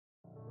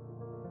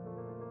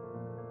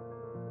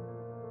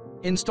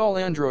Install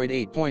Android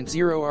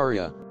 8.0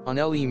 Aria on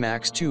LE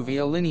Max 2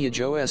 via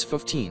LineageOS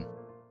 15.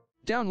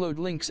 Download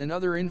links and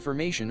other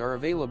information are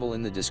available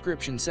in the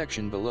description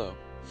section below.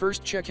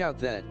 First check out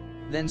that,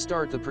 then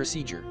start the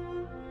procedure.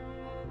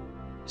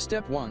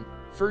 Step 1.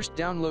 First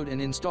download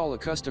and install a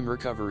custom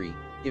recovery.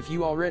 If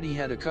you already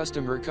had a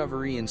custom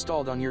recovery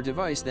installed on your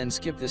device, then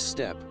skip this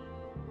step.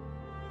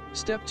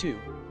 Step 2.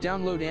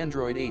 Download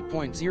Android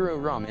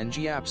 8.0 ROM and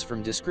apps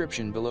from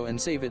description below and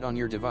save it on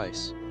your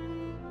device.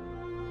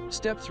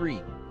 Step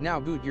 3.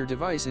 Now boot your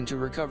device into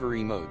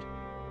recovery mode.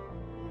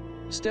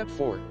 Step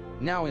 4.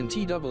 Now in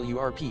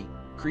TWRP,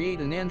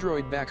 create an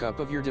Android backup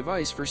of your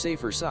device for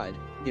safer side.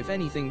 If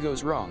anything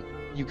goes wrong,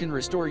 you can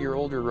restore your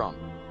older ROM.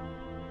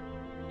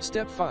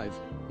 Step 5.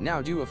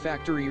 Now do a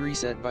factory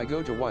reset by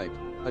go to Wipe,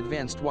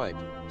 Advanced Wipe,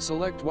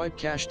 select Wipe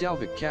Cache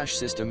Dalvik Cache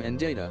System and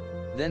Data,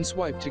 then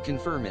swipe to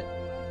confirm it.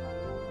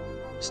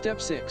 Step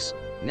 6.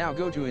 Now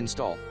go to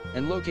Install,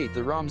 and locate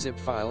the ROM zip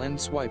file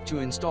and swipe to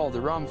install the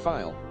ROM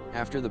file.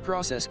 After the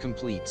process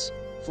completes,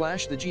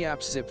 flash the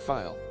GApps zip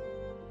file.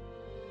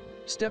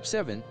 Step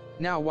 7.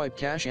 Now wipe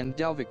cache and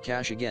Dalvik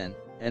cache again,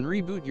 and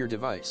reboot your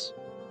device.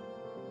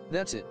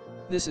 That's it.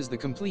 This is the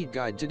complete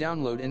guide to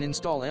download and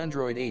install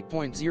Android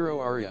 8.0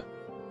 Aria.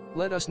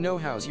 Let us know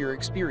how's your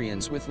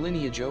experience with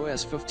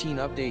LineageOS 15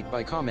 update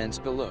by comments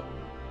below.